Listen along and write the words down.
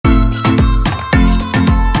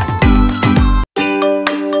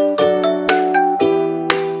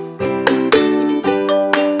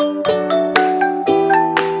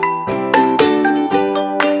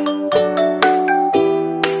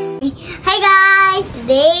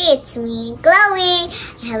today it's me and Chloe.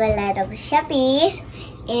 I have a lot of Shopees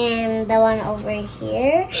and the one over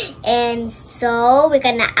here. And so we're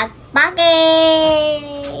gonna unpackage.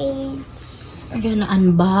 We're gonna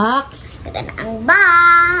unbox.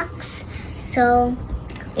 So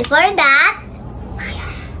before that,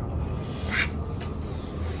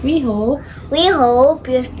 we hope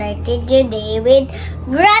you started your day with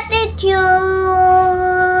gratitude.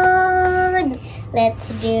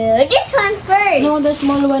 Let's do this one first. No, the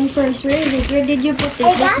small one first. Where is it? Where did you put it?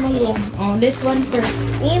 The small one. Oh, this one first.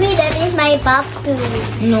 Maybe that is my pop too.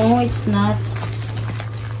 No, it's not.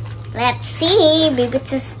 Let's see. Maybe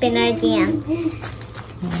it's a spinner again.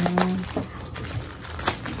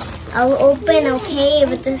 I'll open, okay,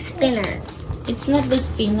 with the spinner. It's not the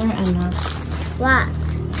spinner, Anna. What?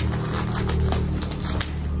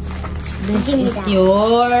 This is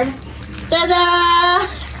your... Ta-da!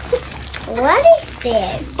 What is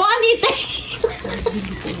this? Ponytail!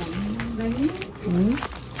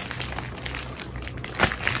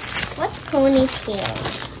 What ponytail?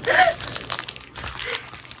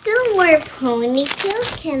 Two more ponytails.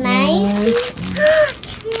 Can I see?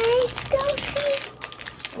 Can I still see?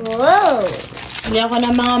 Whoa! Hindi ako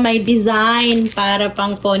ng mga may design para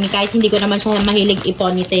pang pony. Kahit hindi ko naman siya mahilig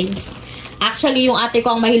i-ponytail. Actually, yung ate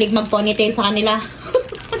ko ang mahilig mag-ponytail sa kanila.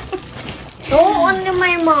 Oh, only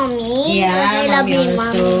my mommy. Yeah, I love you,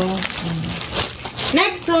 mommy.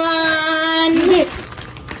 Next one!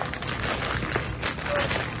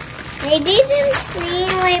 I didn't see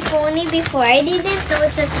my pony before. I didn't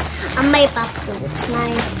notice on my pop too.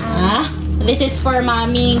 Nice. This is for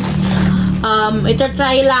mommy. Ito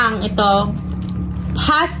try lang. Ito.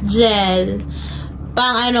 Half gel.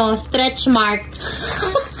 Pang stretch mark.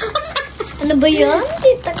 Ano ba yun?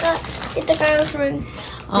 Tita Carol's friend.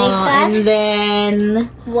 And then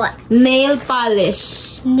what? Nail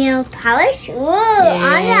polish. Nail polish? Ooh, yes.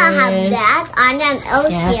 Anya have that. Anya and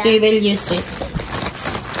Elsie. Yes, we will use it.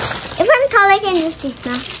 If I'm tall, I can use this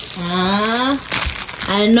na.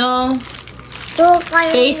 So,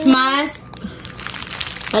 face mask.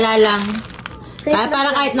 Wala lang.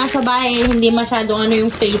 Para kahit nasa bahay, hindi masyadong yung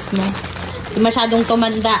face mo. Hindi masyadong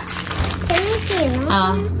tumanda. Can you see,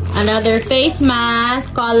 no? Another face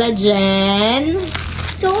mask, collagen.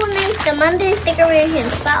 So, nice naman. There's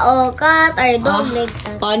decorations pa. Oh, cat or dog like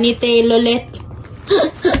that. Ponytail ulit.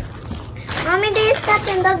 Mommy, there's cat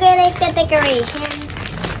and dog like the decoration.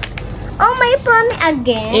 Oh, my pony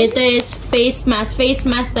again. Ito is face mask. Face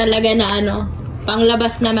mask talaga na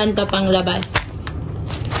panglabas naman to, panglabas.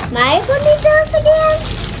 My ponytails again.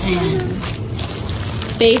 Ayan.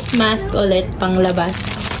 Face mask ulit, panglabas.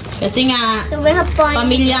 Kasi nga, so we have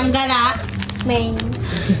pamilyang gara. Main.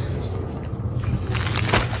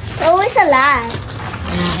 Always a lot.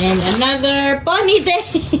 And another ponytail.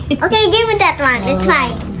 Okay, give me that one. It's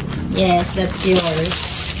mine. Yes, that's yours.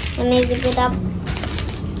 I need to get up.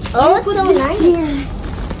 Oh, it's so nice.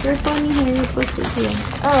 Your funny hair, you put it here.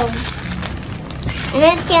 Oh. And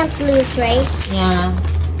it can't lose, right? Yeah.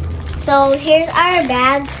 So here's our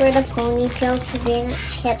bag for the ponytail so we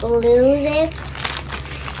can't lose it.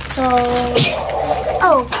 So,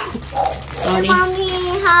 sorry.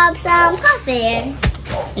 Mommy have some coffee.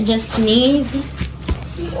 I just sneeze.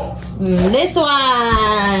 This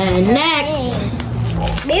one. Next.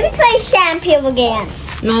 Maybe try shampoo again.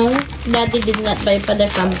 No, Daddy did not buy pa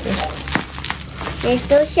the shampoo. There's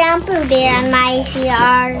still shampoo there on my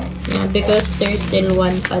CR. Yeah, because there's still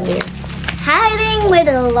one pa there. Hiding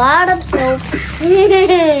with a lot of soap.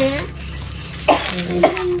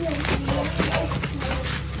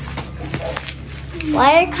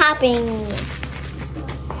 Wire cupping.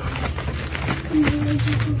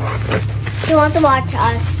 You want to watch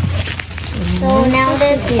us. So now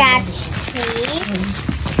the catch tape.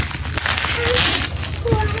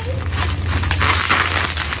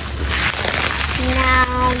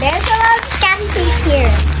 Now there's a lot of catch tape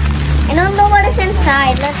here. I don't know what is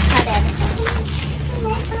inside. Let's cut it.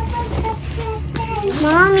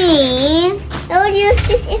 Mommy, I'll use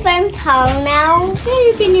this if I'm tall now. Yeah,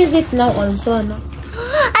 you can use it now also, no?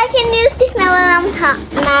 I can use this now when I'm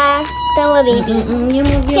still a baby.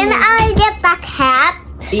 Can I get the cat?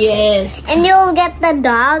 Yes. And you'll get the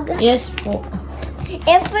dog? Yes po.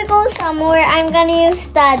 If we go somewhere, I'm gonna use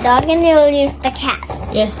the dog and you'll use the cat.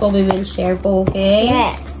 Yes po, we will share po, okay?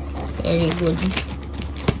 Yes. Very good.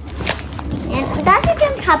 And Dasha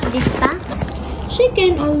can cup this pa? She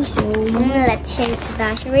can also. Let's share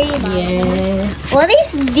Dasha. Read it. Yes. What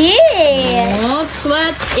is this? Oops,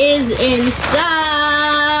 what is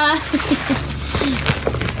inside?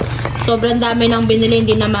 Sobrang dami nang binili,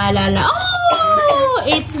 hindi na maalala. Oh!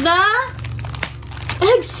 It's the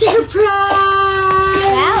egg surprise!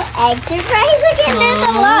 egg surprise again. There's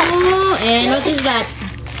a lot. Oh, and what is that?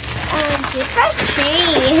 Toothbrush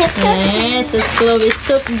tray. Yes, that's Chloe's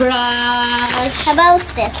toothbrush. How about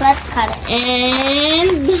this? Let's cut it.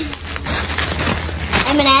 And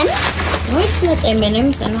M&M? no, it's not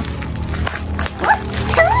M&M's, ano? What?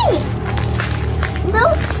 Tell me. I'm so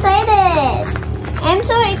excited. I'm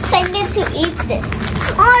so excited to eat this.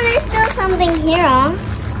 Oh, there's still something here, huh?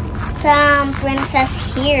 Some princess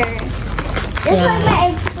here. This one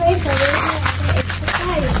my egg surprise.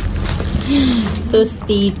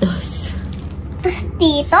 Tostitos.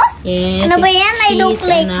 Tostitos? Yes, Ano ba yan? I don't cheese,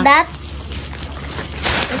 like anak. that.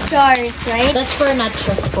 It's yours, right? That's for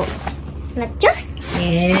nachos po. Nachos?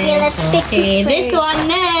 Yes. Okay, let's pick Okay, this this first. one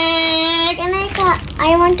next. Can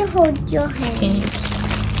I want to hold your hand. Okay.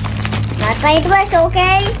 Not right was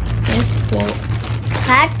okay? Yes po.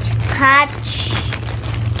 Catch.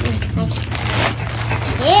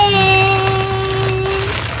 Yay!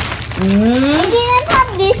 I didn't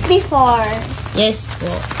have this before. Yes po.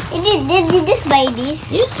 Did you just buy this?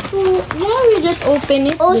 Yes po. Yeah, we just open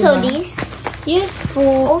it. Also diba? this? Yes po.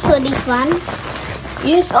 Also this one?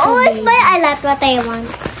 Yes po. Always baby. buy a lot what I want.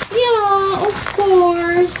 Yeah, of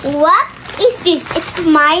course. What is this? It's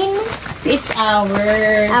mine? It's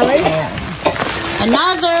ours. Ours?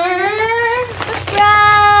 Another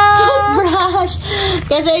Brown! toothbrush.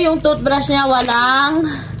 Kasi yung toothbrush niya walang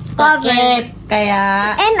Cover. takip.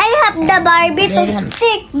 Kaya, And I have the Barbie to Yeah.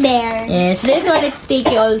 stick there. yes, this one it's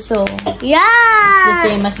sticky also. The Yeah!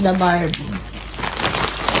 same as the Barbie.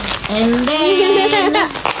 And then,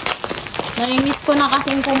 nai-miss ko na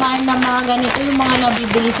kasing kumain ng mga ganito, yung mga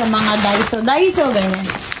nabibili sa mga Daiso. Daiso, ganyan.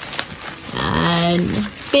 And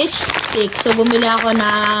fish stick. So, bumili ako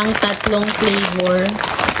ng 3 flavor.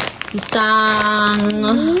 Isang,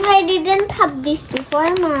 I didn't have this before,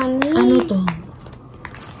 Mommy. ano to?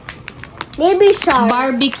 Baby shark.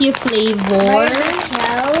 Barbecue flavor.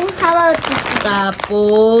 Barbecue. How about this?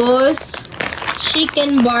 Tapos,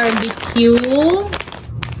 chicken barbecue.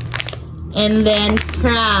 And then,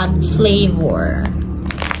 crab flavor.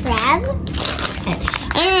 Crab?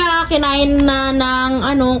 Ay, kinain na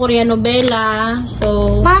ng, Korean novela.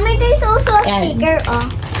 So, Mommy, there's also a Yan. sticker. Oh,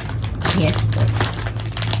 yes po.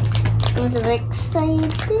 I'm so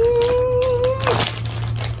excited.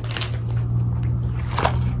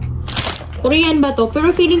 Korean ba to? Pero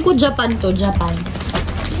feeling ko Japan to. Japan.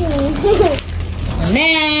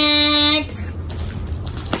 Next!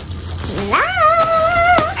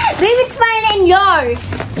 Baby, it's mine and yours.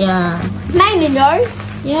 Yeah. Mine and yours.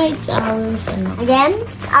 Yeah, it's ours. Again?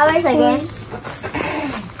 Ours again?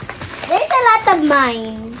 There's a lot of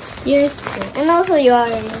mine. Yes po. And also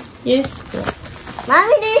yours. Yes po.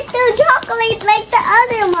 Mommy, there's still chocolate like the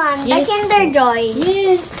other one. Yes. The Kinder Joy.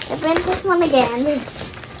 Yes. The princess one again.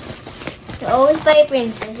 You always buy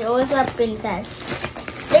princess. You always love princess.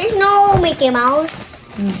 There's no Mickey Mouse.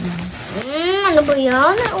 Ano ba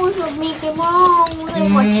yan? I also love Mickey Mouse.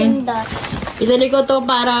 I'm watching that. Itali ko to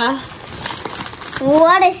para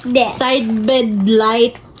What is this? side bed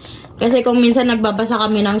light. Kasi kung minsan nagbabasa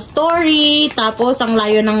kami ng story, tapos ang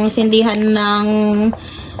layo ng sindihan ng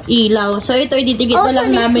ilaw. So ito, ididikit na Also lang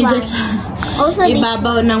this namin one. dyan sa Also this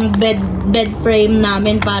ibabaw ng bed frame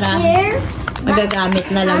namin para here. magagamit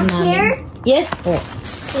na lang Not namin. here? Yes po.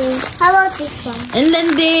 How about this one? And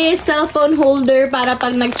then this cellphone holder para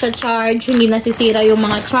pag nagcha-charge, hindi nasisira yung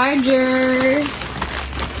mga charger.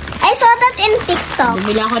 I saw that in TikTok.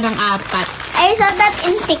 Bumili ako ng 4. I saw that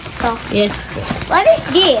in TikTok. Yes po. What is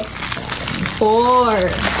this? 4.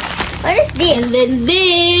 What is this? And then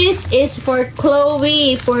this is for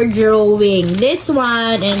Chloe for drawing. This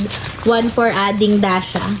one and one for adding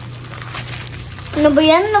Dasha. Ano ba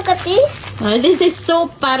yan? Look at this. This is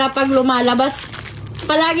soap para pag lumalabas.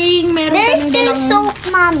 Palaging meron There's kaming still dalang... soap,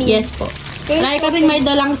 Mommy. Yes po. There's Lagi soap kaming may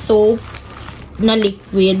dalang soap na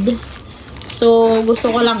liquid. So, gusto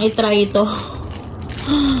ko lang itry ito.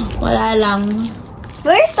 Wala lang.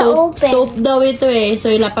 Where's the open? Soap daw ito eh. So,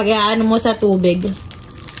 ilapag-ano mo sa tubig.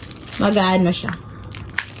 Mag-ano siya.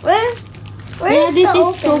 Where's Yeah, this the is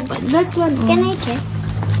open? soap. That one. Oh. Can I check?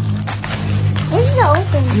 Where's the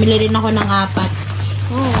open? Bumili rin ako ng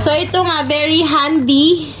 4. Oh. So, ito nga, very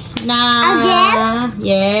handy na... Again?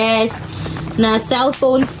 Yes. Na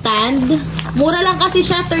cellphone stand. Mura lang kasi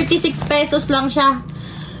siya. 36 pesos lang siya.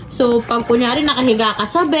 So, pag kunyari nakahiga ka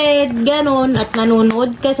sa bed, ganun, at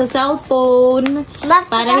nanonood ka sa cellphone,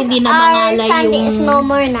 But para hindi na our mangalay Sunday is yung... no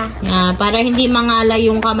more na. para hindi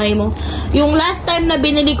mangalay yung kamay mo. Yung last time na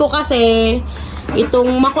binili ko kasi,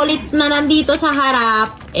 itong makulit na nandito sa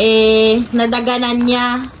harap, nadaganan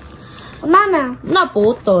niya. Mama.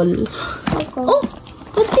 Naputol. Okay. Oh,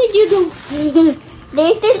 what did you do?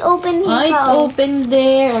 They still open here. Oh, it's open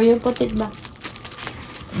there. Or you put it back.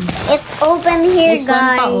 It's open here, This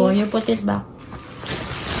guys. one pa, oh. You put it back.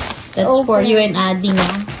 That's Open. for you and Adi, no?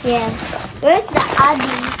 Yes. Where's the Adi?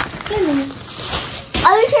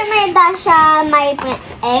 Oh, sure may dasha my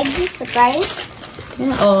egg. Surprise.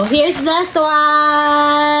 Oh, here's the last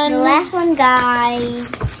one. The last one, guys.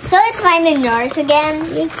 So it's mine and yours again.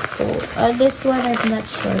 Yes, oh. This one, I'm not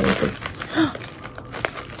sure if it's...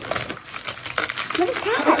 What is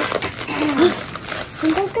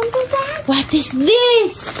that? What is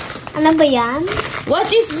this? Ano ba yan? What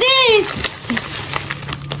is this?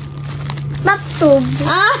 Maktub.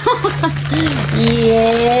 Ah,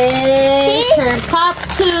 yes, her pop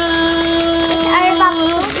tube. Ay,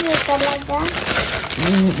 maktub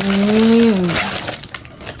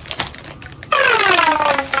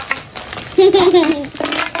yun talaga.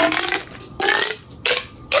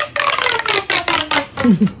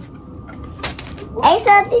 I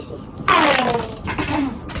saw this.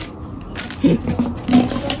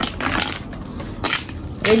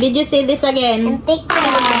 Where did you say this again?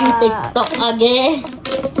 TikTok. TikTok again.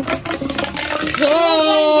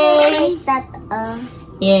 Hey! Like that,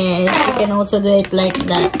 Yes, you can also do it like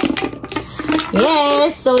that.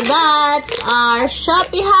 Yes, so that's our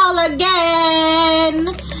Shopee haul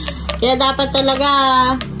again. Kaya dapat talaga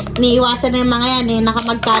niiwasan na yung mga yan eh.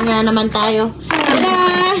 Nakamagkano na naman tayo.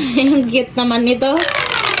 Tada! Yung cute naman nito.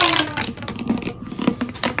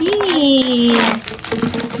 Yee!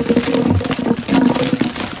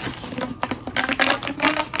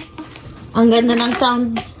 Ang ganda ng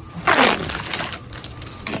sound.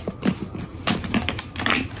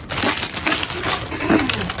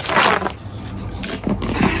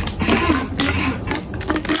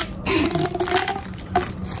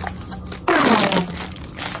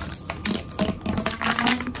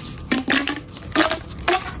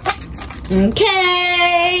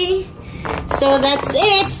 Okay, so that's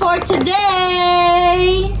it for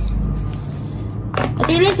today. What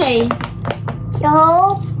do you say? I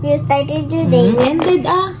hope you started your day. Ended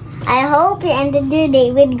I hope you ended your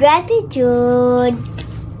day with gratitude.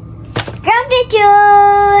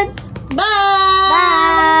 Gratitude. Bye.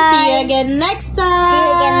 Bye. See you again next time. See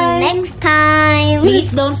you again next time. Please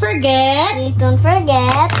don't forget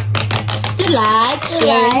to like,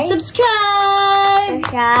 share, and subscribe.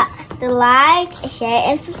 To like, share,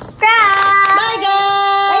 and subscribe. Bye, guys.